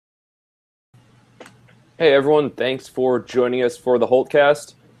Hey everyone, thanks for joining us for the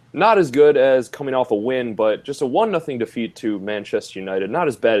Holtcast. Not as good as coming off a win, but just a 1-0 defeat to Manchester United. Not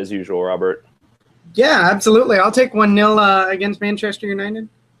as bad as usual, Robert. Yeah, absolutely. I'll take 1-0 against Manchester United.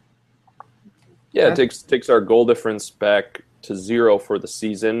 Yeah, it takes our goal difference back to 0 for the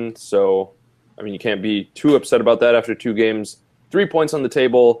season. So, I mean, you can't be too upset about that after 2 games. 3 points on the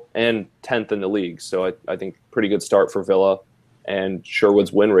table and 10th in the league. So I think pretty good start for Villa. And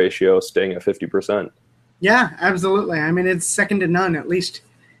Sherwood's win ratio staying at 50%. Yeah, absolutely. I mean, it's second to none, at least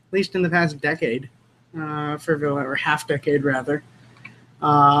in the past decade for Villa, or half decade rather.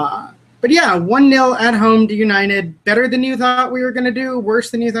 But yeah, 1-0 at home to United. Better than you thought we were going to do?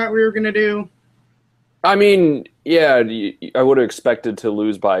 Worse than you thought we were going to do? I mean, yeah, I would have expected to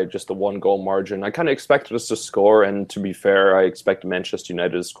lose by just a 1-goal margin. I kind of expected us to score, and to be fair, I expected Manchester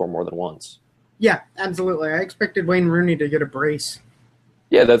United to score more than once. Yeah, absolutely. I expected Wayne Rooney to get a brace.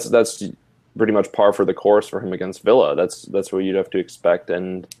 Yeah, that's pretty much par for the course for him against Villa. That's what you'd have to expect.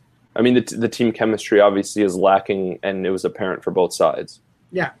 And I mean, the team chemistry obviously is lacking, and it was apparent for both sides.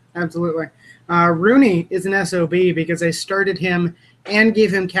 Yeah, absolutely. Rooney is an SOB because I started him and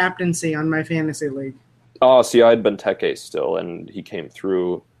gave him captaincy on my fantasy league. Oh, see, I had Benteke still, and he came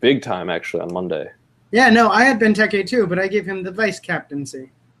through big time actually on Monday. Yeah, no, I had Benteke too, but I gave him the vice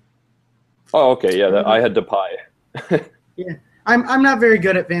captaincy. Oh, okay, yeah, I had Depay. Yeah, I'm not very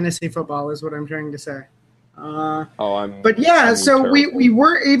good at fantasy football, is what I'm trying to say. But yeah, I'm so terrible. we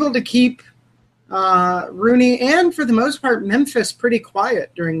were able to keep Rooney and, for the most part, Memphis pretty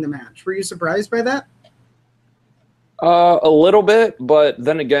quiet during the match. Were you surprised by that? A little bit, but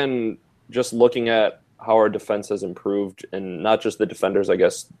then again, just looking at how our defense has improved, and not just the defenders, I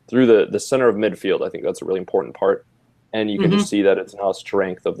guess, through the center of midfield, I think that's a really important part. And you can just see that it's now a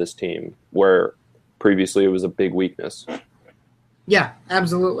strength of this team, where previously it was a big weakness. Yeah,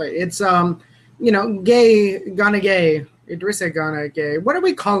 absolutely. It's Gana Gay, Idrissa Gana Gay. What are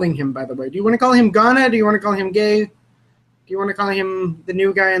we calling him, by the way? Do you want to call him Ghana? Do you want to call him Gay? Do you want to call him the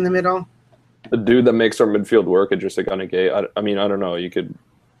new guy in the middle? The dude that makes our midfield work, Idrissa Gana Gay. I mean, I don't know. You could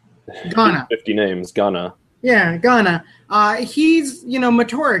Ghana. 50 names, Ghana. Yeah, Ghana. He's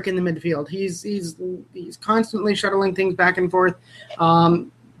motoric in the midfield. He's constantly shuttling things back and forth,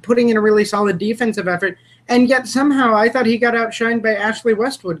 putting in a really solid defensive effort. And yet somehow I thought he got outshined by Ashley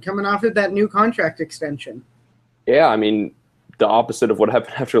Westwood coming off of that new contract extension. Yeah, I mean, the opposite of what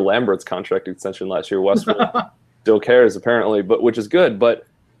happened after Lambert's contract extension last year. Westwood still cares, apparently, but which is good. But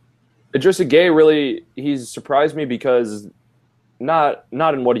Idrissa Gay really, he's surprised me because not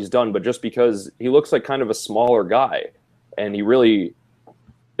in what he's done, but just because he looks like kind of a smaller guy. And he really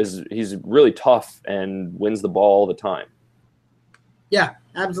he's really tough and wins the ball all the time. Yeah,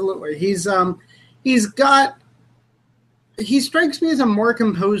 absolutely. He strikes me as a more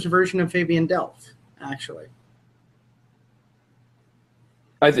composed version of Fabian Delph, actually.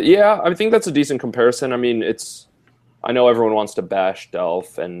 I think that's a decent comparison. I mean, I know everyone wants to bash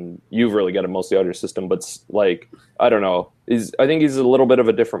Delph, and you've really got it mostly out of your system, but I don't know. I think he's a little bit of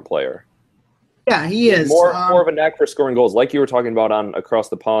a different player. Yeah, he is. More of a knack for scoring goals, like you were talking about on Across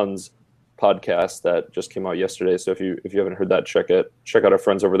the Ponds podcast that just came out yesterday. So if you haven't heard that, check out our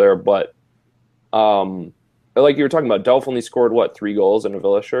friends over there. But like you were talking about, Delph only scored 3 goals in a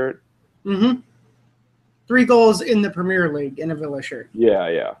Villa shirt? Mm-hmm. 3 goals in the Premier League in a Villa shirt.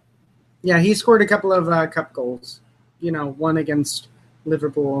 Yeah. Yeah, he scored a couple of cup goals. One against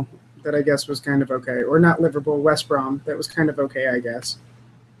Liverpool that I guess was kind of okay. Or not Liverpool, West Brom. That was kind of okay, I guess.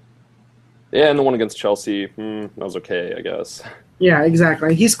 Yeah, and the one against Chelsea, that was okay, I guess. Yeah,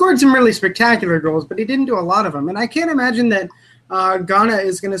 exactly. He scored some really spectacular goals, but he didn't do a lot of them. And I can't imagine that Ghana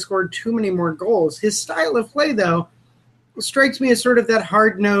is going to score too many more goals. His style of play, though, strikes me as sort of that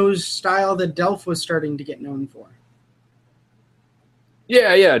hard-nosed style that Delph was starting to get known for.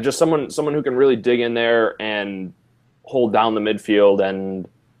 Yeah, just someone who can really dig in there and hold down the midfield. And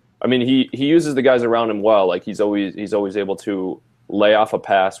I mean, he uses the guys around him well. Like he's always able to lay off a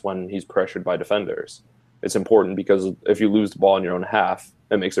pass when he's pressured by defenders. It's important because if you lose the ball in your own half,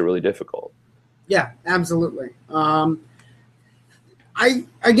 it makes it really difficult. Yeah, absolutely. I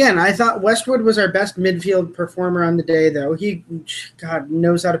thought Westwood was our best midfield performer on the day, though. He,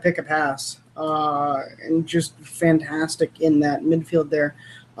 knows how to pick a pass, and just fantastic in that midfield there.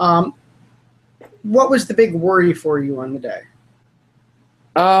 What was the big worry for you on the day?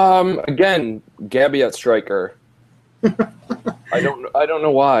 Again, Gabby at striker. I don't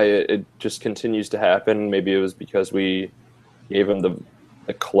know why it just continues to happen. Maybe it was because we gave him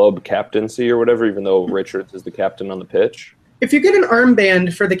the club captaincy or whatever, even though Richards is the captain on the pitch. If you get an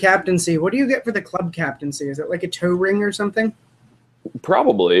armband for the captaincy, what do you get for the club captaincy? Is it like a toe ring or something?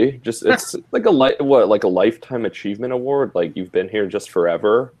 Probably. Just it's like like a lifetime achievement award. Like you've been here just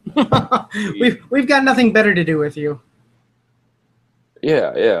forever. We've got nothing better to do with you.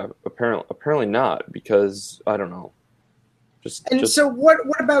 Yeah. Apparently not, because I don't know. So what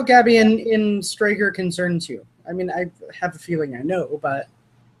about Gabby in striker concerns you? I mean, I have a feeling I know, but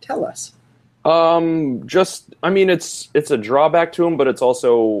tell us. I mean, it's a drawback to him, but it's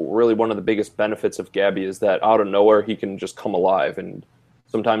also really one of the biggest benefits of Gabby is that out of nowhere he can just come alive, and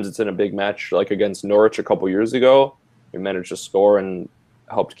sometimes it's in a big match like against Norwich a couple years ago. He managed to score and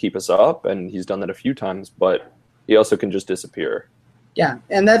helped keep us up, and he's done that a few times, but he also can just disappear. Yeah,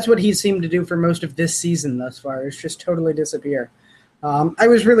 and that's what he seemed to do for most of this season thus far, is just totally disappear. I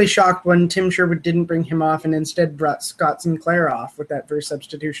was really shocked when Tim Sherwood didn't bring him off and instead brought Scott Sinclair off with that first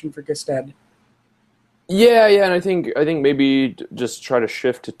substitution for Gusted. Yeah, and I think maybe just try to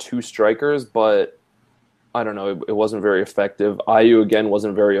shift to two strikers, but I don't know, it wasn't very effective. Ayew again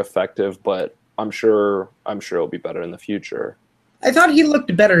wasn't very effective, but I'm sure it'll be better in the future. I thought he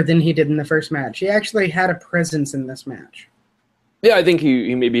looked better than he did in the first match. He actually had a presence in this match. Yeah, I think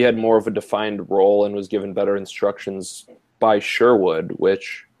he maybe had more of a defined role and was given better instructions by Sherwood,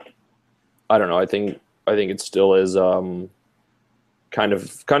 which I don't know. I think it still is kind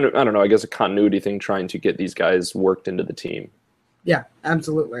of I don't know. I guess a continuity thing, trying to get these guys worked into the team. Yeah,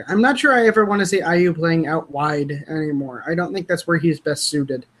 absolutely. I'm not sure I ever want to see Ayew playing out wide anymore. I don't think that's where he's best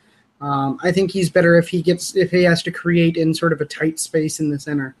suited. I think he's better if he has to create in sort of a tight space in the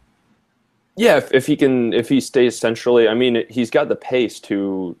center. Yeah, if he stays centrally, I mean, he's got the pace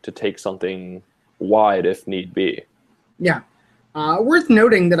to take something wide if need be. Yeah. Worth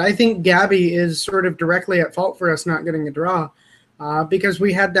noting that I think Gabby is sort of directly at fault for us not getting a draw, because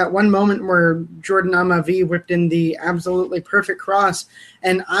we had that one moment where Jordan Amavi whipped in the absolutely perfect cross,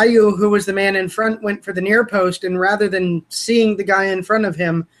 and Ayew, who was the man in front, went for the near post, and rather than seeing the guy in front of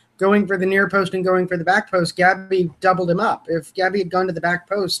him going for the near post and going for the back post, Gabby doubled him up. If Gabby had gone to the back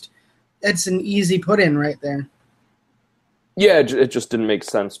post, it's an easy put-in right there. Yeah, it just didn't make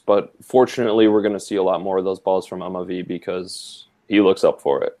sense, but fortunately we're going to see a lot more of those balls from Amavi because he looks up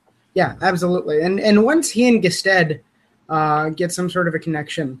for it. Yeah, absolutely. And once he and Gusted get some sort of a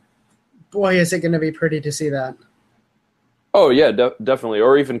connection, boy, is it going to be pretty to see that. Oh, yeah, definitely.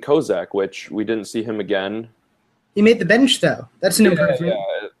 Or even Kozak, which we didn't see him again. He made the bench, though. That's an improvement.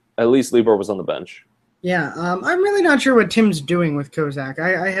 Yeah. At least Libor was on the bench. Yeah, I'm really not sure what Tim's doing with Kozak.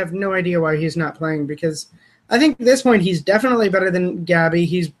 I have no idea why he's not playing, because I think at this point he's definitely better than Gabby.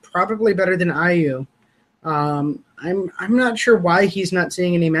 He's probably better than Ayew. I'm not sure why he's not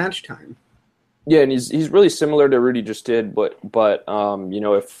seeing any match time. Yeah, and he's really similar to Rudy just did, but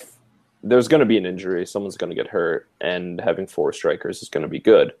if there's going to be an injury, someone's going to get hurt, and having four strikers is going to be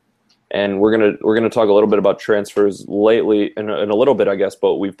good. And we're gonna talk a little bit about transfers lately in a little bit, I guess.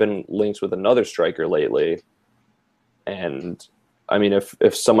 But we've been linked with another striker lately, and I mean,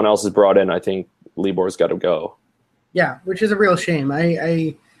 if someone else is brought in, I think Libor's got to go. Yeah, which is a real shame.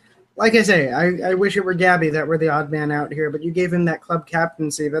 I like I say, I wish it were Gabby that were the odd man out here, but you gave him that club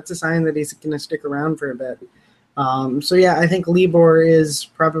captaincy. That's a sign that he's going to stick around for a bit. So yeah, I think Libor is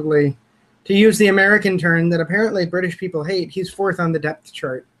probably, to use the American term that apparently British people hate, he's fourth on the depth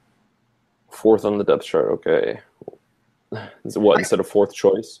chart. Fourth on the depth chart, okay. Is it what, instead of fourth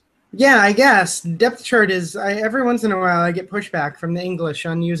choice? Yeah, I guess. Depth chart is, every once in a while I get pushback from the English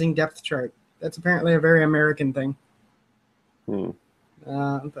on using depth chart. That's apparently a very American thing. But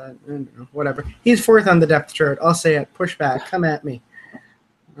I don't know, whatever. He's fourth on the depth chart. I'll say it. Pushback. Come at me.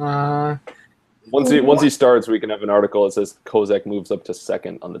 Once he starts, we can have an article that says Kozak moves up to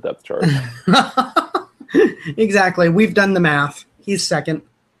second on the depth chart. Exactly. We've done the math. He's second.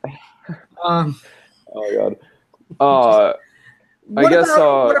 Oh God.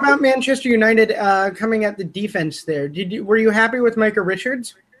 What about Manchester United coming at the defense there? Were you happy with Micah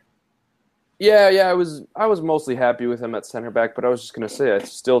Richards? Yeah, I was mostly happy with him at center back, but I was just going to say I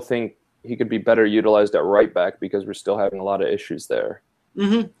still think he could be better utilized at right back because we're still having a lot of issues there.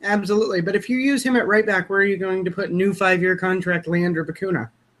 Mm-hmm, absolutely. But if you use him at right back, where are you going to put new 5-year contract Leandro Bacuna?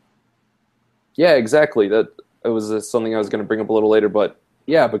 Yeah, exactly. That it was something I was going to bring up a little later, but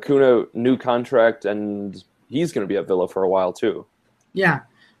yeah, Bacuna, new contract, and he's going to be at Villa for a while too. Yeah.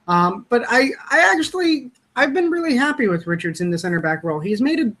 But I've been really happy with Richards in the center back role. He's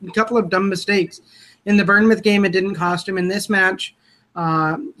made a couple of dumb mistakes. In the Bournemouth game, it didn't cost him. In this match,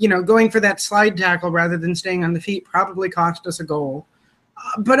 going for that slide tackle rather than staying on the feet probably cost us a goal.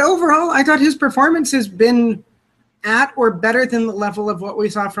 But overall, I thought his performance has been at or better than the level of what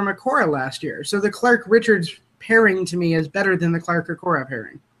we saw from Okora last year. So the Clark-Richards pairing to me is better than the Clark-Okora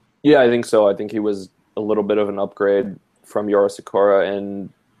pairing. Yeah, I think so. I think he was a little bit of an upgrade from Yoro Sakura, and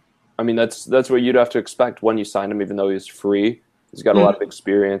I mean that's what you'd have to expect when you sign him, even though he's free. He's got a lot of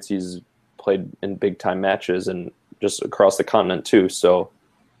experience. He's played in big time matches and just across the continent too. So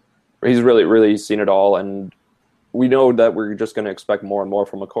he's really seen it all, and we know that we're just going to expect more and more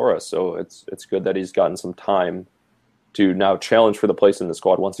from Okora. So it's good that he's gotten some time to now challenge for the place in the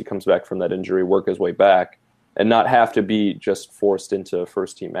squad once he comes back from that injury, work his way back, and not have to be just forced into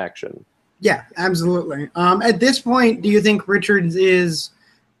first team action. Yeah, absolutely. At this point, do you think Richards is?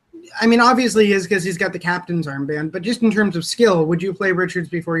 I mean, obviously he is because he's got the captain's armband, but just in terms of skill, would you play Richards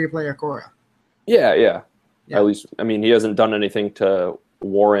before you play Okora? Yeah. At least, I mean, he hasn't done anything to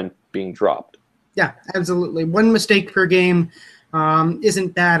warrant being dropped. Yeah, absolutely. One mistake per game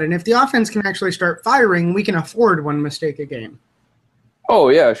isn't bad, and if the offense can actually start firing, we can afford one mistake a game. Oh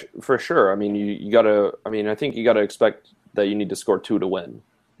yeah, for sure. I mean, you gotta. I mean, I think you gotta expect that you need to score 2 to win.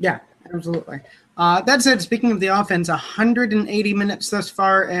 Yeah, absolutely. That said, speaking of the offense, 180 minutes thus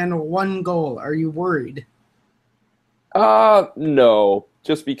far and 1 goal. Are you worried? No.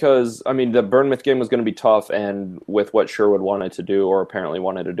 Just because, I mean, the Bournemouth game was going to be tough, and with what Sherwood wanted to do, or apparently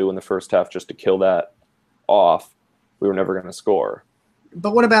wanted to do in the first half just to kill that off, we were never going to score.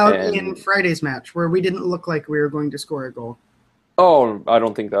 But what about in Friday's match, where we didn't look like we were going to score a goal? Oh, I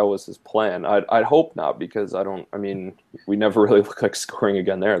don't think that was his plan. I'd hope not, because we never really look like scoring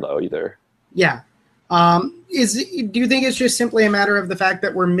again there, though, either. Yeah. Do you think it's just simply a matter of the fact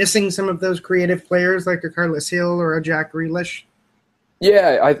that we're missing some of those creative players like a Carlos Hill or a Jack Grealish?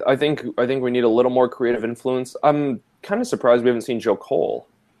 Yeah, I think we need a little more creative influence. I'm kind of surprised we haven't seen Joe Cole.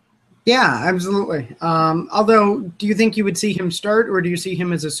 Yeah, absolutely. Although, do you think you would see him start, or do you see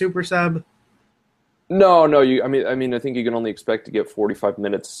him as a super sub? No. I think you can only expect to get 45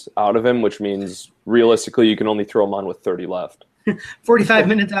 minutes out of him, which means realistically you can only throw him on with 30 left. 45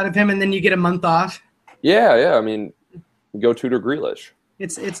 minutes out of him, and then you get a month off. Yeah. I mean, go tutor Grealish.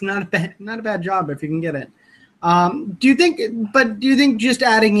 It's not a bad job if you can get it. Do you think just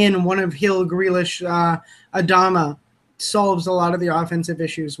adding in one of Hill, Grealish, Adama solves a lot of the offensive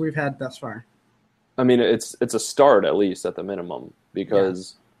issues we've had thus far? I mean, it's a start at least at the minimum,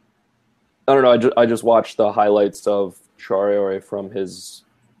 because I don't know. I just watched the highlights of Traore from his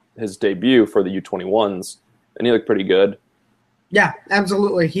debut for the U21s, and he looked pretty good. Yeah,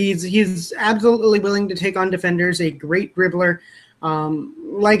 absolutely. He's absolutely willing to take on defenders. A great dribbler.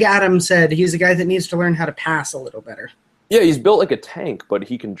 Like Adam said, he's a guy that needs to learn how to pass a little better. Yeah, he's built like a tank, but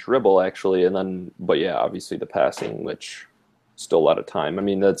he can dribble actually, but obviously the passing, which still a lot of time. I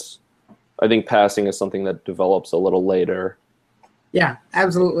mean, I think passing is something that develops a little later. Yeah,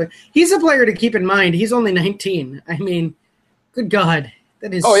 absolutely. He's a player to keep in mind. He's only 19. I mean, good God,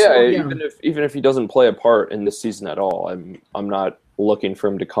 that is. Oh yeah, so young. Even if he doesn't play a part in this season at all, I'm not looking for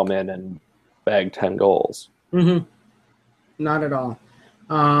him to come in and bag 10 goals. Mm-hmm. Not at all.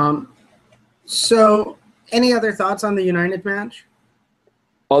 So, any other thoughts on the United match?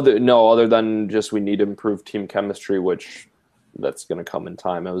 Other than just we need to improve team chemistry, which that's going to come in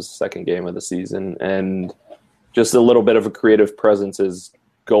time. It was the second game of the season, and just a little bit of a creative presence is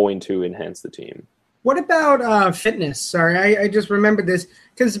going to enhance the team. What about fitness? Sorry, I just remembered this,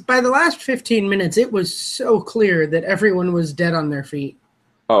 because by the last 15 minutes, it was so clear that everyone was dead on their feet.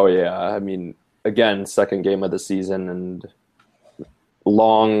 Oh, yeah. I mean, again, second game of the season, and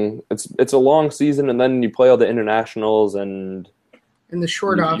long. It's a long season, and then you play all the internationals, and the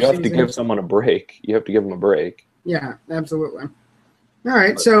short off. You have to give someone a break. You have to give them a break. Yeah, absolutely. All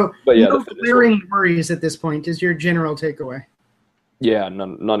right, so no glaring worries at this point is your general takeaway. Yeah,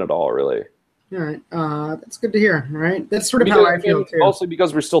 none at all, really. All right, that's good to hear. All right, that's sort of how I feel too. Mostly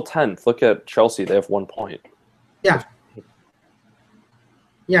because we're still 10th. Look at Chelsea; they have 1 point. Yeah.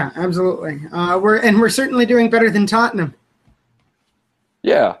 Yeah, absolutely. We're certainly doing better than Tottenham.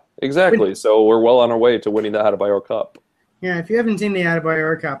 Yeah, exactly. So we're well on our way to winning the Adebayor Cup. Yeah, if you haven't seen the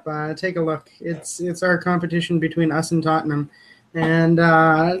Adebayor Cup, take a look. It's our competition between us and Tottenham. And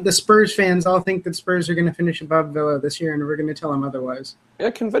the Spurs fans all think that Spurs are going to finish above Villa this year, and we're going to tell them otherwise.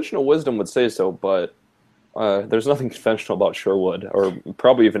 Yeah, conventional wisdom would say so, but there's nothing conventional about Sherwood, or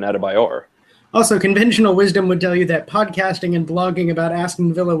probably even Adebayor. Also, conventional wisdom would tell you that podcasting and blogging about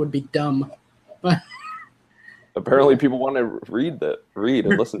Aston Villa would be dumb. But apparently people want to read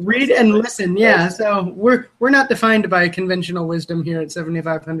and listen. Listen, yeah. So we're not defined by conventional wisdom here at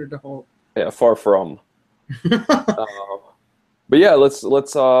 7,500 to hold. Yeah, far from. But yeah, let's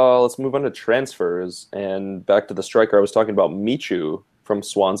move on to transfers and back to the striker. I was talking about Michu from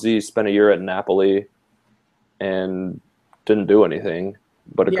Swansea. Spent a year at Napoli and didn't do anything.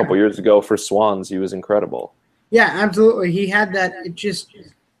 But a couple years ago for Swans, he was incredible. Yeah, absolutely. He had that just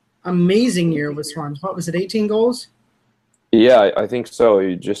amazing year with Swans. What was it, 18 goals? Yeah, I think so.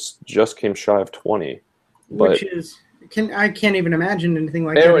 He just came shy of 20. But which is I can't even imagine anything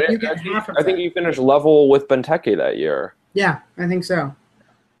like that. If you get half of I think that. he finished level with Benteke that year. Yeah, I think so.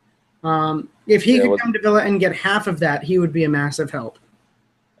 If he could come to Villa and get half of that, he would be a massive help.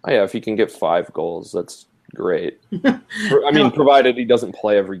 Oh, yeah, if he can get 5 goals, that's great. I mean, provided he doesn't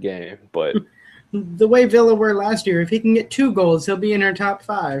play every game. But the way Villa were last year, if he can get 2 goals, he'll be in our top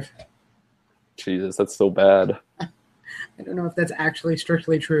 5. Jesus, that's so bad. I don't know if that's actually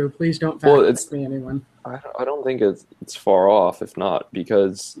strictly true. Please don't fact me, anyone. I don't think it's far off, if not,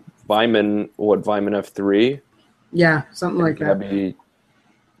 because Vyman have 3? Yeah, something like that. Be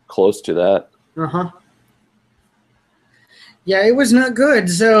close to that. Uh-huh. Yeah, it was not good.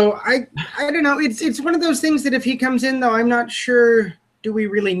 So I don't know. It's one of those things that if he comes in, though, I'm not sure. Do we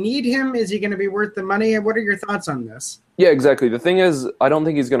really need him? Is he going to be worth the money? What are your thoughts on this? Yeah, exactly. The thing is, I don't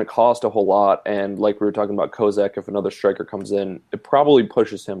think he's going to cost a whole lot. And like we were talking about Kozak, if another striker comes in, it probably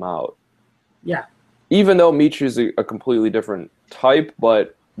pushes him out. Yeah. Even though Michu's a completely different type,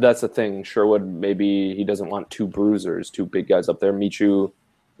 but that's the thing. Sherwood, maybe he doesn't want 2 bruisers, 2 big guys up there. Michu,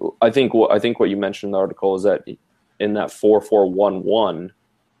 I think what you mentioned in the article is that in that 4-4-1-1,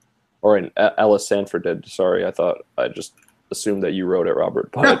 or in Ellis Sanford did. Sorry, I just assumed that you wrote it,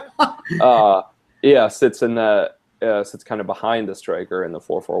 Robert. But sits in that sits kind of behind the striker in the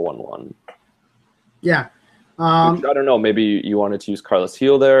 4-4-1-1. Yeah. I don't know. Maybe you wanted to use Carlos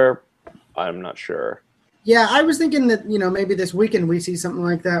Heel there. I'm not sure. Yeah, I was thinking that maybe this weekend we see something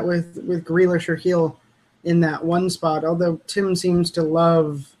like that with Grealish or Heel in that one spot. Although Tim seems to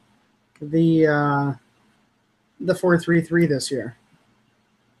love the 4-3-3 this year.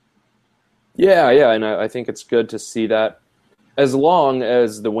 Yeah, and I think it's good to see that, as long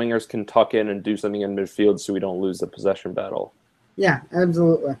as the wingers can tuck in and do something in midfield, so we don't lose the possession battle. Yeah,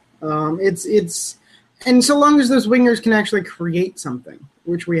 absolutely. It's and so long as those wingers can actually create something,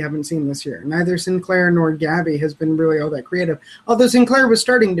 which we haven't seen this year. Neither Sinclair nor Gabby has been really all that creative. Although Sinclair was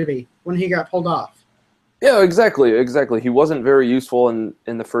starting to be when he got pulled off. Yeah, exactly. He wasn't very useful in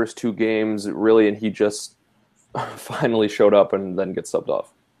the first 2 games, really, and he just finally showed up and then gets subbed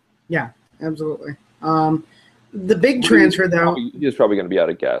off. Yeah, absolutely. The big transfer, though, he's probably going to be out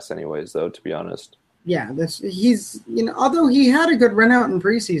of gas anyways, though, to be honest. Yeah, he's although he had a good run out in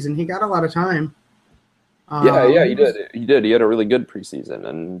preseason, he got a lot of time. Yeah, he did. He had a really good preseason,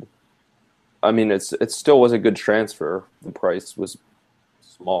 and I mean, it still was a good transfer. The price was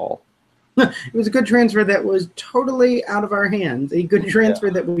small. It was a good transfer that was totally out of our hands. A good transfer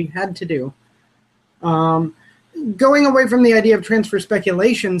that we had to do. Going away from the idea of transfer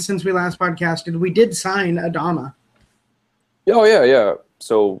speculation, since we last podcasted, we did sign Adama. Oh yeah.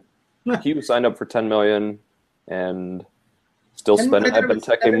 So he was signed up for $10 million, and still spending that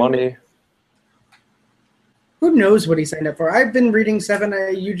Benteke money. Who knows what he signed up for? I've been reading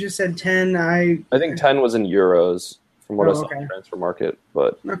 7. You just said 10. I think 10 was in euros from what I saw on the transfer market.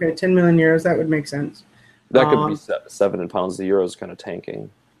 But okay, 10 million euros. That would make sense. That could be 7 pounds. The euro's kind of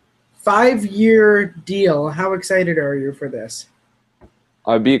tanking. 5-year deal. How excited are you for this?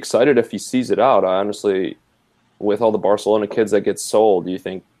 I'd be excited if he sees it out. I honestly, with all the Barcelona kids that get sold, do you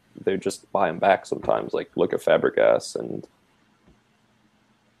think they just buy him back sometimes? Like, look at Fabregas and.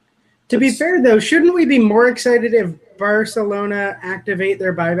 To be fair, though, shouldn't we be more excited if Barcelona activate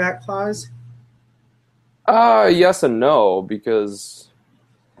their buyback clause? Yes and no, because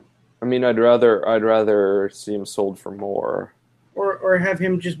I mean, I'd rather see him sold for more. Or have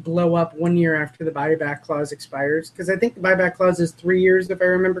him just blow up 1 year after the buyback clause expires? Because I think the buyback clause is 3 years, if I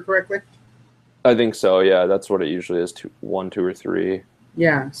remember correctly. I think so, yeah. That's what it usually is, 1, 2, or 3.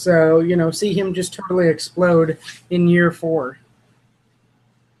 Yeah, so, see him just totally explode in year 4.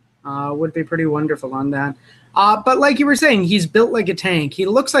 Would be pretty wonderful on that. But like you were saying, he's built like a tank. He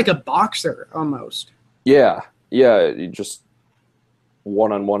looks like a boxer, almost. Yeah, he just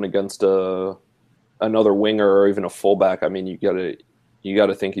one-on-one against another winger or even a fullback. I mean, you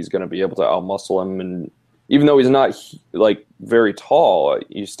gotta think he's going to be able to outmuscle him, and even though he's not like very tall,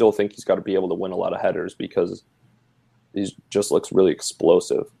 you still think he's got to be able to win a lot of headers because he just looks really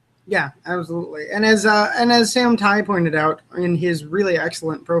explosive. Yeah, absolutely. And as Sam Ty pointed out in his really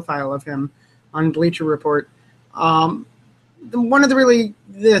excellent profile of him on Bleacher Report, one of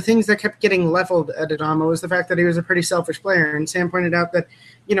the things that kept getting leveled at Adama was the fact that he was a pretty selfish player. And Sam pointed out that,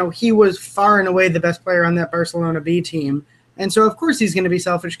 he was far and away the best player on that Barcelona B team. And so, of course, he's going to be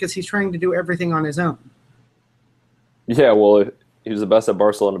selfish because he's trying to do everything on his own. Yeah, well, he was the best at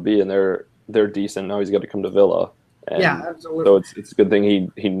Barcelona B, and they're decent. Now he's got to come to Villa. And yeah, absolutely. So it's a good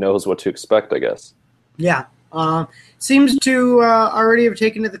thing he knows what to expect, I guess. Yeah, Seems to already have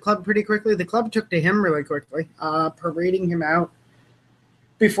taken to the club pretty quickly. The club took to him really quickly, parading him out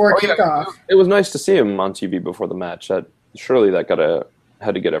before kickoff. Yeah. It was nice to see him on TV before the match. Surely that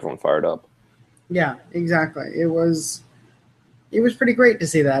had to get everyone fired up. Yeah, exactly. It was pretty great to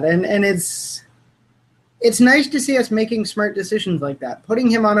see that, and it's nice to see us making smart decisions like that. Putting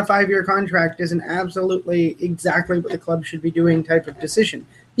him on a 5-year contract is an absolutely exactly what the club should be doing type of decision.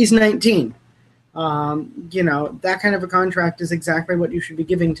 He's 19. That kind of a contract is exactly what you should be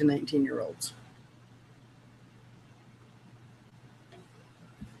giving to 19-year-olds.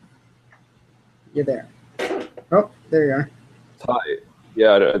 You're there. Oh, there you are. Hi.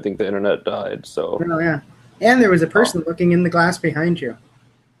 Yeah, I think the internet died. So. Oh yeah, and there was a person looking in the glass behind you.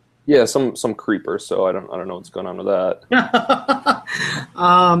 Yeah, some creeper. So I don't know what's going on with that.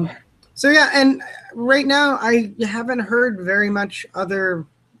 So yeah, and right now I haven't heard very much other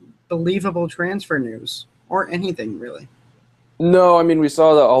believable transfer news or anything really. No, I mean we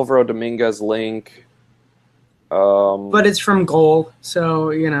saw the Alvaro Dominguez link. But it's from Goal, so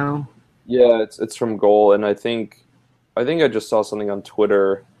Yeah, it's from Goal, and I think I just saw something on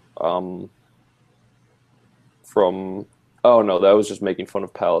Twitter from. Oh no, that was just making fun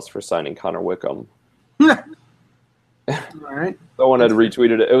of Palace for signing Connor Wickham. All right. Someone had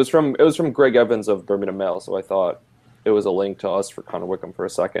retweeted it. It was from Greg Evans of Birmingham Mail, so I thought it was a link to us for Connor Wickham for a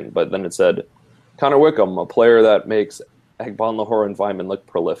second, but then it said Connor Wickham, a player that makes Agbon Lahore and Vyman look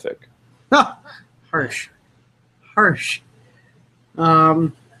prolific. Harsh.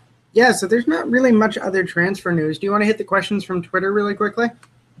 Yeah, so there's not really much other transfer news. Do you want to hit the questions from Twitter really quickly?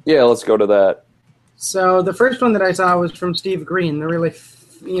 Yeah, let's go to that. So the first one that I saw was from Steve Green, the really,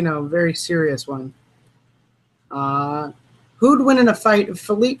 very serious one. Who'd win in a fight,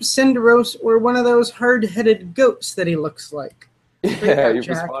 Philippe Sinderos or one of those hard-headed goats that he looks like? Yeah, he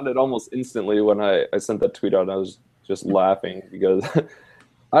responded almost instantly when I sent that tweet out, and I was just laughing because,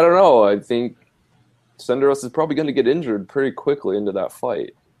 I don't know, I think Sinderos is probably going to get injured pretty quickly into that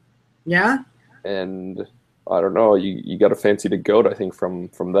fight. Yeah? And I don't know, you got to fancy the GOAT, I think, from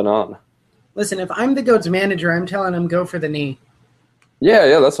then on. Listen, if I'm the GOAT's manager, I'm telling him go for the knee.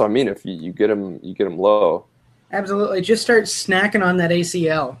 Yeah, that's what I mean. If you get him low. Absolutely. Just start snacking on that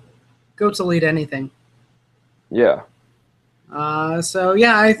ACL. GOATs will eat anything. Yeah. So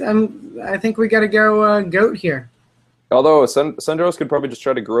yeah, I think we got to go GOAT here. Although Sinderos could probably just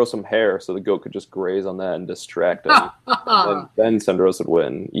try to grow some hair so the GOAT could just graze on that and distract him. And then Sinderos would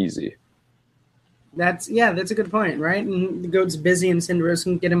win easy. That's a good point, right? And the GOAT's busy and Sinderos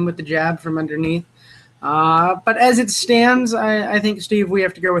can get him with the jab from underneath. But as it stands, I think, Steve, we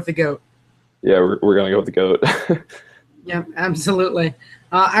have to go with the GOAT. Yeah, we're going to go with the GOAT. Yep, absolutely.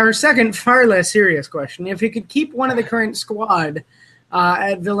 Our second, far less serious question. If you could keep one of the current squad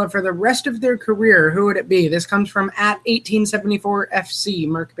at Villa for the rest of their career, who would it be? This comes from @1874FC,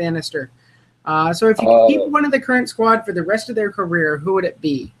 Mark Bannister. So if you could keep one of the current squad for the rest of their career, who would it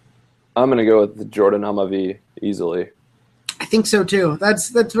be? I'm going to go with Jordan Amavi easily. I think so too.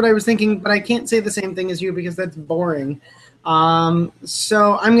 That's what I was thinking, but I can't say the same thing as you because that's boring.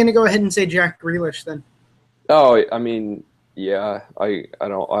 So I'm going to go ahead and say Jack Grealish then. Oh, I mean, yeah, I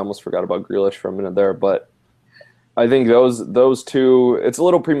almost forgot about Grealish for a minute there, but I think those two. It's a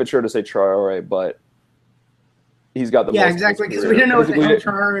little premature to say Traore, but he's got the most. Yeah, exactly, because we don't know what the hell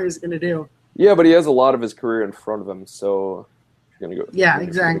Traore is going to do. Yeah, but he has a lot of his career in front of him, so. Yeah,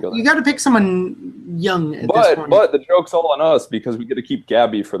 exactly. You got to pick someone young at this point. But the joke's all on us because we get to keep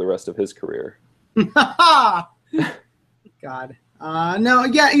Gabby for the rest of his career. God. No,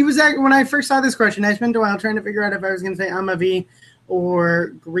 yeah, he was when I first saw this question, I spent a while trying to figure out if I was going to say Amavi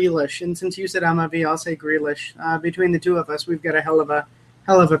or Grealish. And since you said Amavi, I'll say Grealish. Between the two of us, we've got a hell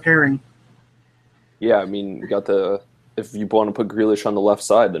of a pairing. Yeah, I mean, if you want to put Grealish on the left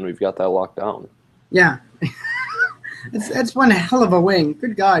side, then we've got that locked down. Yeah. That's one hell of a wing.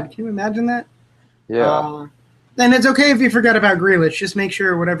 Good God. Can you imagine that? Yeah. Then it's okay if you forget about Grealish. Just make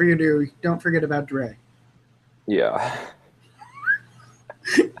sure whatever you do, don't forget about Dre. Yeah.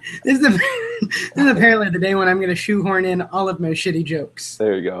 This is apparently the day when I'm going to shoehorn in all of my shitty jokes.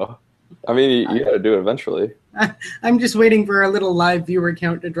 There you go. I mean, you got to do it eventually. I'm just waiting for a little live viewer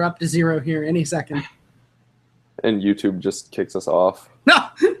count to drop to 0 here any second. And YouTube just kicks us off. No!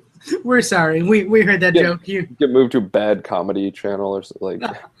 We're sorry. We heard that joke. You get moved to a bad comedy channel or something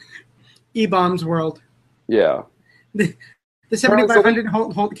like E-Bombs World. Yeah. The 7500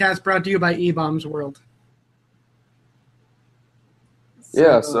 Holt cast brought to you by E-Bombs World.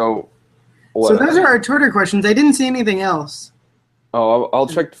 So those are our Twitter questions. I didn't see anything else. Oh, I'll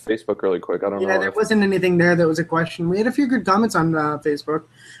check Facebook really quick. I don't Yeah, know there if wasn't anything there that was a question. We had a few good comments on Facebook,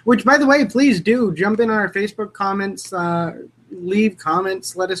 which, by the way, please do jump in our Facebook comments, leave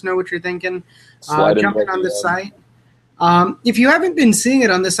comments, let us know what you're thinking. slide in Jump in my on the DM. site. If you haven't been seeing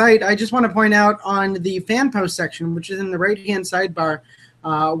it on the site, I just want to point out on the fan post section, which is in the right-hand sidebar,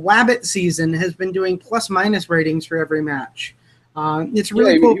 Wabbit season has been doing plus-minus ratings for every match. It's a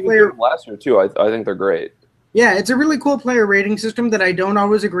really cool even player. last year too. I think they're great. Yeah, it's a really cool player rating system that I don't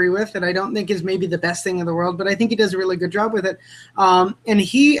always agree with, that I don't think is maybe the best thing in the world, but I think he does a really good job with it. And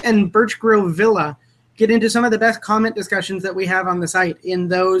he and Birch Grove Villa get into some of the best comment discussions that we have on the site in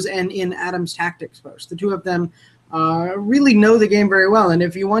those and in Adam's Tactics post. The two of them really know the game very well, and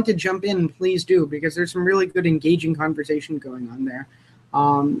if you want to jump in, please do, because there's some really good engaging conversation going on there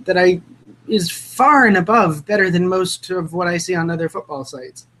that is far and above better than most of what I see on other football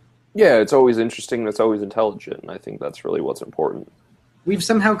sites. Yeah, it's always interesting. It's always intelligent. And I think that's really what's important. We've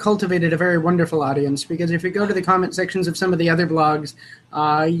somehow cultivated a very wonderful audience, because if you go to the comment sections of some of the other blogs,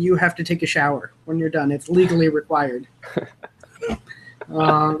 you have to take a shower when you're done. It's legally required.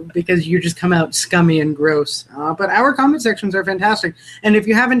 Because you just come out scummy and gross. But our comment sections are fantastic. And if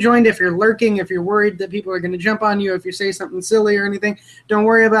you haven't joined, if you're lurking, if you're worried that people are going to jump on you, if you say something silly or anything, don't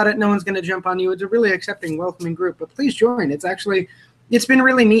worry about it. No one's going to jump on you. It's a really accepting, welcoming group. But please join. It's been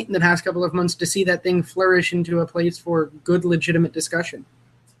really neat in the past couple of months to see that thing flourish into a place for good, legitimate discussion.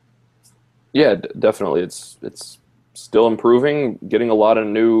 Yeah, definitely. It's still improving, getting a lot of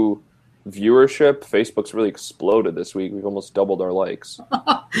new viewership. Facebook's really exploded this week. We've almost doubled our likes.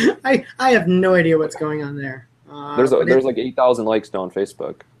 I have no idea what's going on there. There's like 8,000 likes now on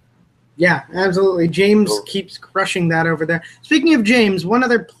Facebook. Yeah, absolutely. James keeps crushing that over there. Speaking of James, one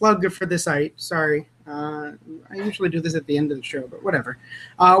other plug for the site. Sorry. I usually do this at the end of the show, but whatever.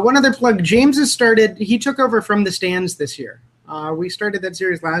 One other plug. James he took over from the stands this year. We started that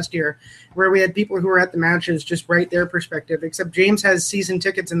series last year where we had people who were at the matches just write their perspective, except James has season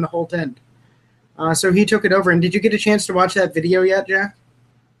tickets in the whole tent. So he took it over. And did you get a chance to watch that video yet, Jack?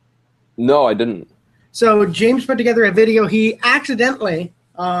 No, I didn't. So James put together a video. He accidentally,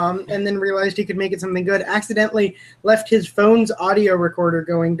 and then realized he could make it something good, accidentally left his phone's audio recorder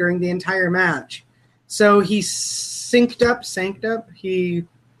going during the entire match. So he synced up, he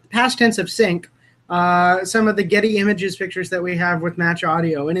past tense of sync, some of the Getty Images pictures that we have with match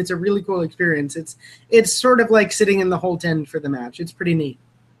audio, and it's a really cool experience. It's sort of like sitting in the whole tent for the match. It's pretty neat.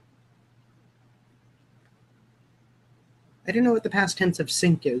 I don't know what the past tense of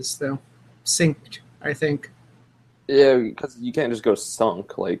sync is, though. Synced, I think. Yeah, because you can't just go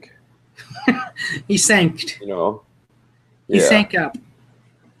sunk, like... He sanked. You know? He sank up.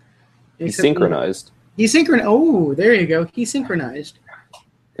 He synchronized. He synchronized. Oh, there you go. He synchronized.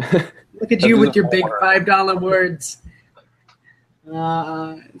 Look at you with your big $5 words.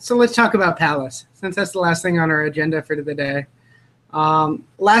 So let's talk about Palace, since that's the last thing on our agenda for the day.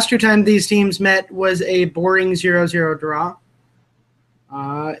 Last time these teams met was a boring 0-0 draw.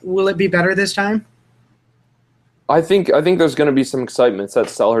 Will it be better this time? I think there's going to be some excitement. It's at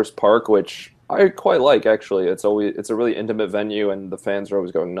Selhurst Park, which I quite like, actually. It's a really intimate venue, and the fans are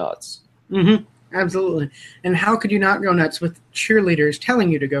always going nuts. Mm-hmm. Absolutely. And how could you not go nuts with cheerleaders telling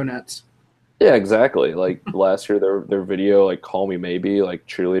you to go nuts? Yeah, exactly. Like last year, their video, like "Call Me Maybe," like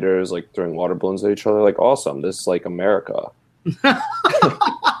cheerleaders like throwing water balloons at each other. Like, awesome! This is like America.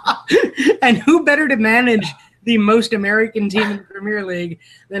 And who better to manage the most American team in the Premier League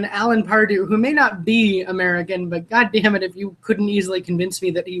than Alan Pardew, who may not be American, but God damn it, if you couldn't easily convince me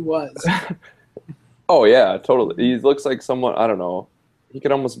that he was. Oh yeah, totally. He looks like someone, I don't know. He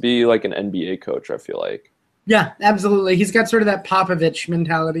could almost be like an NBA coach, I feel like. Yeah, absolutely. He's got sort of that Popovich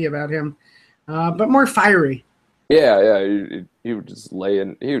mentality about him, but more fiery. Yeah. He would just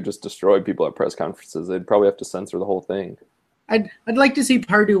he would just destroy people at press conferences. They'd probably have to censor the whole thing. I'd like to see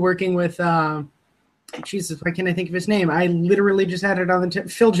Pardew working with, Jesus, why can't I think of his name? I literally just had it on the tip.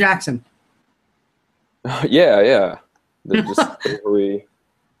 Phil Jackson. Yeah. They're just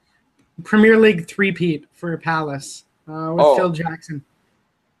Premier League three-peat for Palace with Phil Jackson.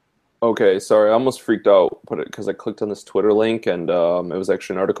 Okay, sorry, I almost freaked out because I clicked on this Twitter link, and it was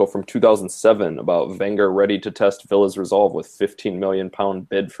actually an article from 2007 about Wenger ready to test Villa's resolve with £15 million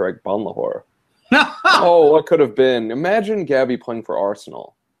bid for Ekbanlahor. Oh, what could have been? Imagine Gabby playing for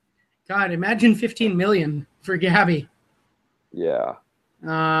Arsenal. Imagine 15 million for Gabby. Yeah.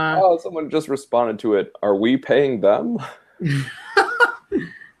 Someone just responded to it. Are we paying them?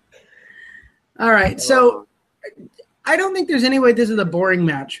 All right, so I don't think there's any way this is a boring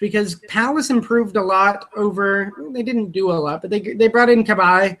match because Palace improved a lot over. They didn't do a lot, but they brought in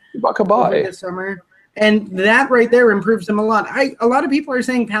Cabaye. Cabaye this summer. And that right there improves them a lot. A lot of people are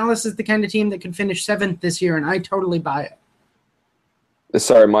saying Palace is the kind of team that could finish 7th this year, and I totally buy it.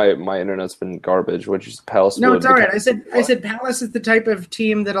 Sorry, my internet's been garbage. Which is Palace? No, it's all right. I said Palace is the type of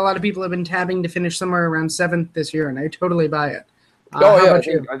team that a lot of people have been tabbing to finish somewhere around 7th this year, and I totally buy it.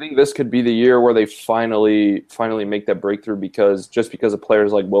 I think this could be the year where they finally make that breakthrough because of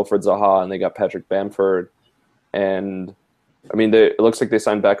players like Wilfred Zaha and they got Patrick Bamford, and I mean it looks like they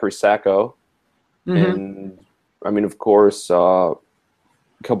signed Bakary Sakho. And I mean, of course,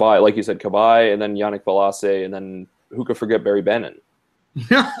 Cabaye, like you said, Cabaye, and then Yannick Bolasie, and then who could forget Barry Bannon?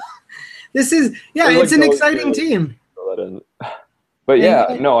 This is it's an exciting team. But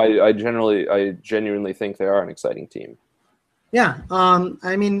I genuinely think they are an exciting team. Yeah,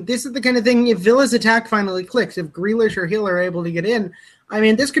 I mean, this is the kind of thing. If Villa's attack finally clicks, if Grealish or Hill are able to get in, I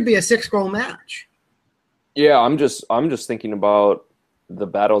mean, this could be a 6-goal match. Yeah, I'm just thinking about the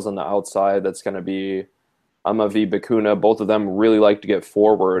battles on the outside. That's going to be Amavi, Bacuna. Both of them really like to get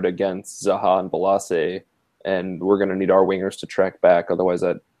forward against Zaha and Bolasie, and we're going to need our wingers to track back. Otherwise,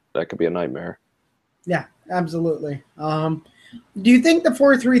 that could be a nightmare. Yeah, absolutely. Do you think the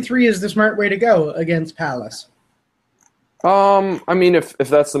 4-3-3 is the smart way to go against Palace? I mean, if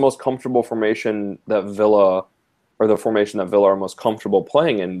that's the most comfortable formation that Villa, or the formation that Villa are most comfortable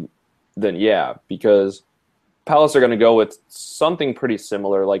playing in, then yeah, because Palace are going to go with something pretty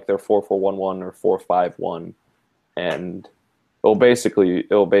similar, like their 4-4-1-1 or 4-5-1, and it'll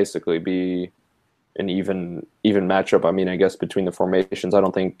basically be an even matchup. I mean, I guess between the formations, I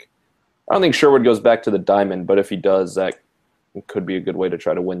don't think Sherwood goes back to the diamond, but if he does, that could be a good way to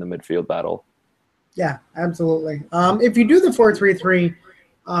try to win the midfield battle. Yeah, absolutely. If you do the 4-3-3,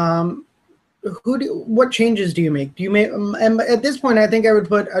 what changes do you make? Do you make? And at this point, I think I would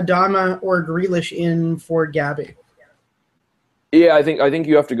put Adama or Grealish in for Gabby. Yeah, I think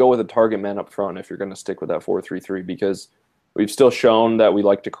you have to go with a target man up front if you're going to stick with that 4-3-3, because we've still shown that we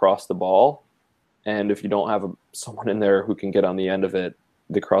like to cross the ball, and if you don't have someone in there who can get on the end of it,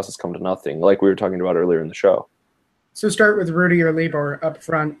 the crosses come to nothing, like we were talking about earlier in the show. So start with Rudy or Libor up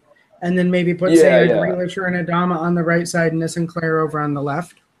front, and then maybe put Grealish or an Adama on the right side and a Sinclair over on the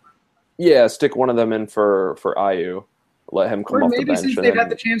left. Yeah, stick one of them in for Ayew. Let him come off the bench. Or maybe since they've had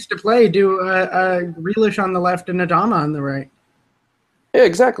the chance to play, do a Grealish on the left and Adama on the right. Yeah,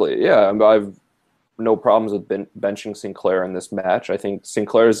 exactly. Yeah, I've no problems with benching Sinclair in this match. I think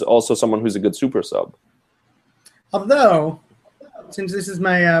Sinclair is also someone who's a good super sub. Although, since this is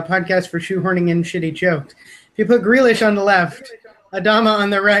my podcast for shoehorning in shitty jokes, if you put Grealish on the left, Adama on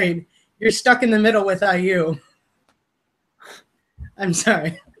the right, you're stuck in the middle with Ayew. I'm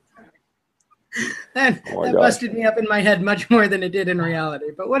sorry. That busted me up in my head much more than it did in reality.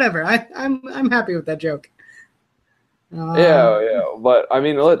 But whatever, I'm happy with that joke. Yeah. But I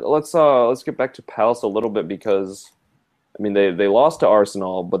mean, let's get back to Palace a little bit, because I mean they lost to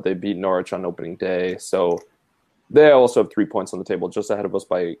Arsenal, but they beat Norwich on opening day, so they also have 3 points on the table, just ahead of us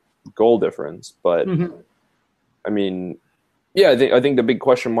by goal difference. But I mean, yeah, I think the big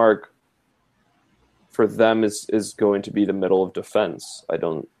question mark for them is going to be the middle of defense.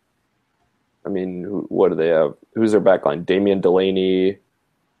 What do they have? Who's their backline? Damian Delaney,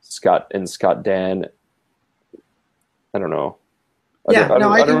 Scott Dan. I don't know. I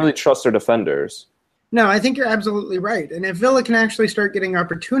don't really trust their defenders. No, I think you're absolutely right. And if Villa can actually start getting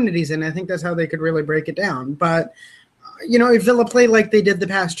opportunities in, I think that's how they could really break it down. But, if Villa play like they did the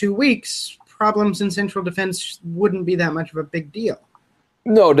past 2 weeks, problems in central defense wouldn't be that much of a big deal.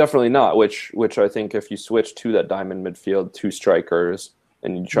 No, definitely not, which I think if you switch to that diamond midfield, 2 strikers,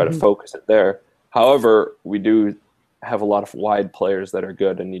 and you try to focus it there. However, we do have a lot of wide players that are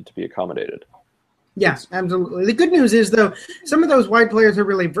good and need to be accommodated. Yeah, absolutely. The good news is, though, some of those wide players are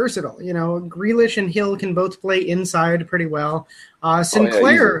really versatile. Grealish and Hill can both play inside pretty well.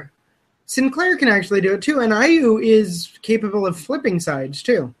 Sinclair can actually do it, too, and Ayew is capable of flipping sides,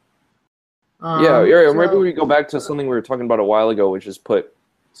 too. Maybe we go back to something we were talking about a while ago, which is put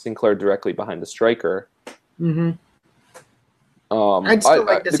Sinclair directly behind the striker. Mm-hmm. I'd still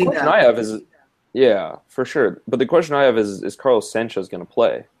like to see that. The question I have is, yeah, for sure. But the question I have is Carlos Sanchez going to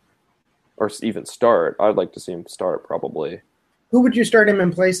play? Or even start? I'd like to see him start, probably. Who would you start him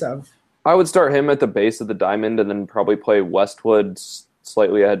in place of? I would start him at the base of the diamond, and then probably play Westwood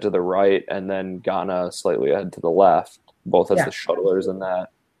slightly ahead to the right, and then Ghana slightly ahead to the left, both as the shuttlers in that.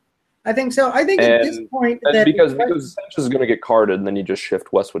 I think so. I think at this point because Sanchez is going to get carded, and then you just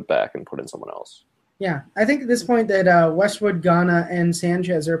shift Westwood back and put in someone else. Yeah, I think at this point that Westwood, Ghana, and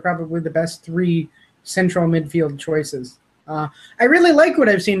Sanchez are probably the best 3 central midfield choices. I really like what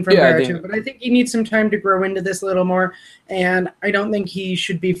I've seen from Yeah, but I think he needs some time to grow into this a little more, and I don't think he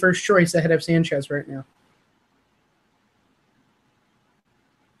should be first choice ahead of Sanchez right now.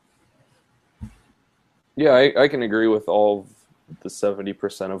 Yeah, I can agree with all of the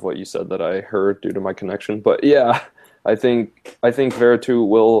 70% of what you said that I heard due to my connection. But yeah, I think Veretout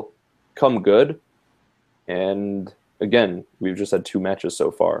will come good. And again, we've just had 2 matches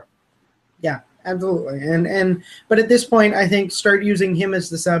so far. Yeah, absolutely. But at this point, I think start using him as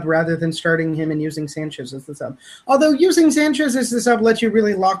the sub rather than starting him and using Sanchez as the sub. Although using Sanchez as the sub lets you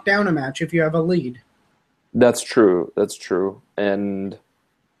really lock down a match if you have a lead. That's true. That's true. And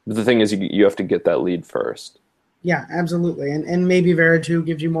the thing is, you have to get that lead first. Yeah, absolutely. And maybe Veretout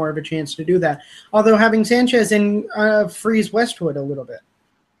gives you more of a chance to do that. Although having Sanchez in frees Westwood a little bit.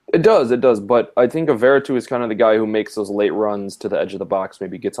 It does. But I think Veretout is kind of the guy who makes those late runs to the edge of the box,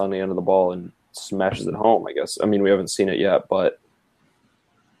 maybe gets on the end of the ball and smashes it home, I guess. I mean, we haven't seen it yet, but...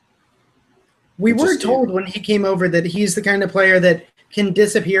 We were told when he came over that he's the kind of player that can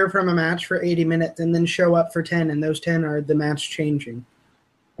disappear from a match for 80 minutes and then show up for 10, and those 10 are the match changing.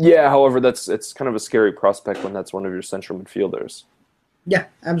 Yeah, however, it's kind of a scary prospect when that's one of your central midfielders. Yeah,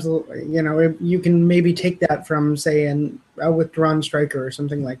 absolutely. You know, you can maybe take that from, say, a withdrawn striker or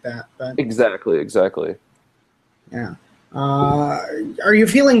something like that. But Exactly. yeah. Are you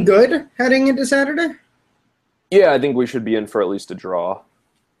feeling good heading into Saturday? Yeah, I think we should be in for at least a draw.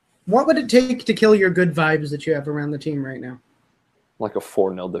 What would it take to kill your good vibes that you have around the team right now? Like a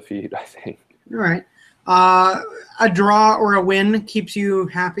 4-0 defeat, I think. All right. A draw or a win keeps you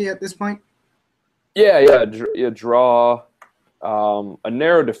happy at this point? Yeah, draw. A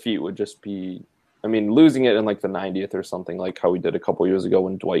narrow defeat would just be, I mean, losing it in like the 90th or something, like how we did a couple years ago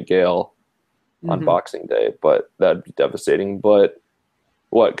when Dwight Gale on Boxing Day, but that'd be devastating. But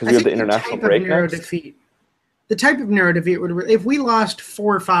what? Because we have the international break next? Defeat. The type of narrow defeat would, if we lost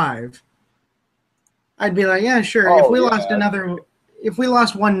 4-5, I'd be like, yeah, sure. If we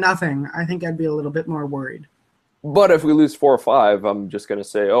lost 1-0, I think I'd be a little bit more worried. But if we lose 4-5, I'm just going to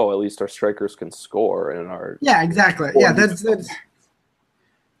say, at least our strikers can score and our... Yeah, exactly. Yeah, that's...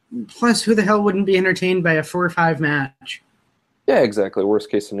 Plus, who the hell wouldn't be entertained by a 4-5 match? Yeah, exactly. Worst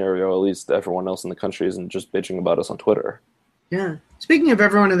case scenario, at least everyone else in the country isn't just bitching about us on Twitter. Yeah. Speaking of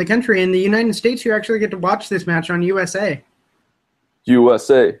everyone in the country, in the United States, you actually get to watch this match on USA.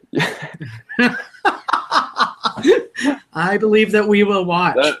 USA. I believe that we will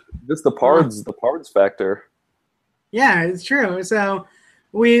watch. Just the Pards factor. Yeah, it's true. So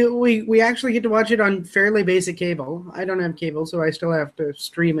we actually get to watch it on fairly basic cable. I don't have cable, so I still have to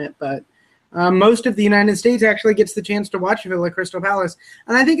stream it, but most of the United States actually gets the chance to watch Villa Crystal Palace.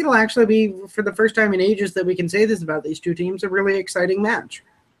 And I think it'll actually be, for the first time in ages that we can say this about these two teams, a really exciting match.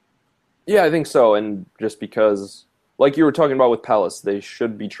 Yeah, I think so. And just because, like you were talking about with Palace, they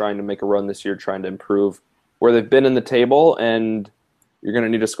should be trying to make a run this year, trying to improve where they've been in the table, and you're going to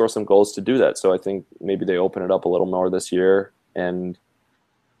need to score some goals to do that. So I think maybe they open it up a little more this year, and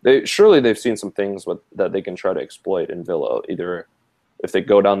they've seen some things that they can try to exploit in Villa, either if they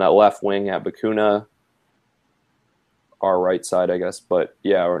go down that left wing at Bacuna, our right side, I guess. But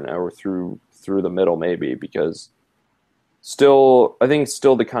yeah, or through the middle maybe, because I think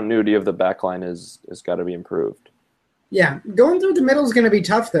the continuity of the back line has got to be improved. Yeah, going through the middle is going to be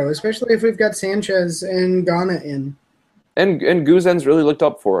tough, though, especially if we've got Sanchez and Ghana in. And Guzen's really looked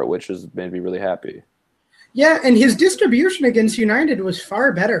up for it, which has made me really happy. Yeah, and his distribution against United was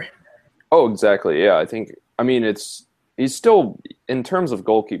far better. Oh, exactly. Yeah, he's still, in terms of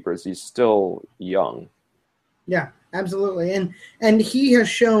goalkeepers, he's still young. Yeah, absolutely. And he has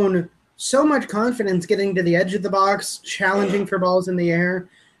shown so much confidence getting to the edge of the box, challenging for balls in the air,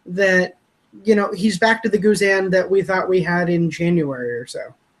 that, you know, he's back to the Guzan that we thought we had in January or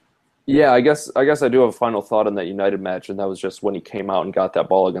so. Yeah, I guess I do have a final thought on that United match, and that was just when he came out and got that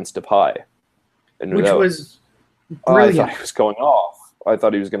ball against Depay. Which was brilliant. I thought he was going off. I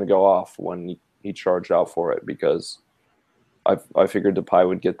thought he was going to go off when he charged out for it, because I figured Depay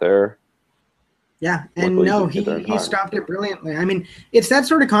would get there. Yeah, and he stopped it brilliantly. I mean, it's that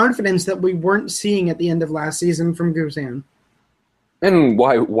sort of confidence that we weren't seeing at the end of last season from Guzan. And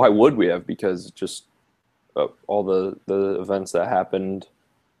why would we have? Because just all the events that happened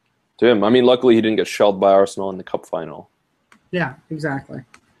to him. I mean, luckily he didn't get shelled by Arsenal in the cup final. Yeah, exactly.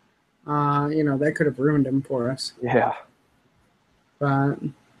 That could have ruined him for us. Yeah. But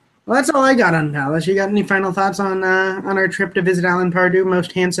that's all I got on Palace. You got any final thoughts on our trip to visit Alan Pardew,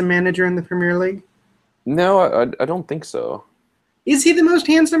 most handsome manager in the Premier League? No, I don't think so. Is he the most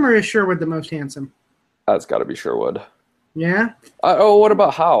handsome, or is Sherwood the most handsome? That's got to be Sherwood. Yeah? What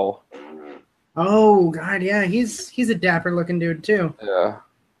about Howe? Oh God, yeah, he's a dapper looking dude too. Yeah.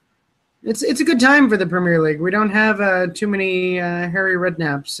 It's a good time for the Premier League. We don't have too many Harry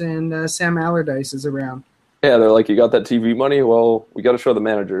Redknapps and Sam Allardyce is around. Yeah, they're like, you got that TV money? Well, we got to show the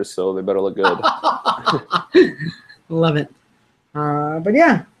managers, so they better look good. Love it. But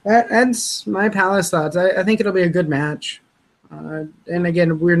yeah, that's my Palace thoughts. I think it'll be a good match. And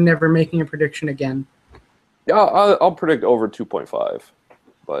again, we're never making a prediction again. Yeah, I'll predict over 2.5.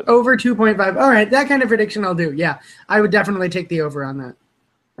 But Over 2.5. All right, that kind of prediction I'll do. Yeah, I would definitely take the over on that.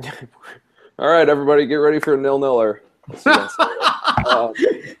 all right, everybody, get ready for a 0-0er.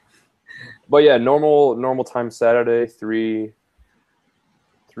 But yeah, normal time Saturday, 3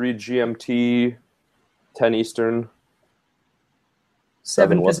 GMT, 10 Eastern,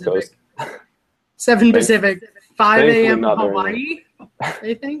 7 West Coast. 7 Pacific, 5 a.m. not Hawaii,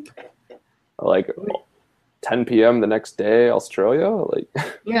 I think. Like 10 p.m. the next day, Australia. Like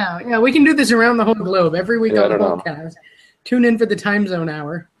Yeah, we can do this around the whole globe every week Yeah, on I the don't know. podcast. Tune in for the time zone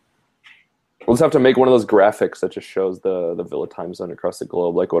hour. we'll just have to make one of those graphics that just shows the Villa time zone across the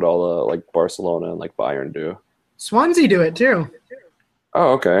globe, like what all like Barcelona and like Bayern do. Swansea do it too.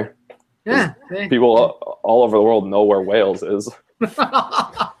 Oh, okay. Yeah. People all over the world know where Wales is.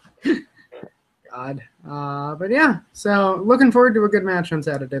 God. But yeah, so looking forward to a good match on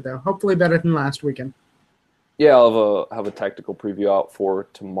Saturday, though. Hopefully better than last weekend. Yeah, I'll have a tactical preview out for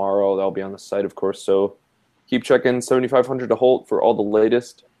tomorrow. That'll be on the site, of course. So keep checking 7500 to Holt for all the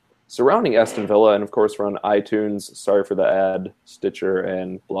latest surrounding Aston Villa. And, of course, we're on iTunes. Sorry for the ad, Stitcher,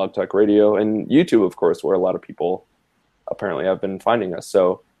 and Blog Talk Radio. And YouTube, of course, where a lot of people apparently have been finding us.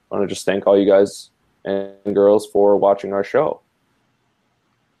 So I want to just thank all you guys and girls for watching our show.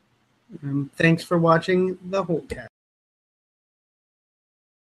 Thanks for watching the Holtcast.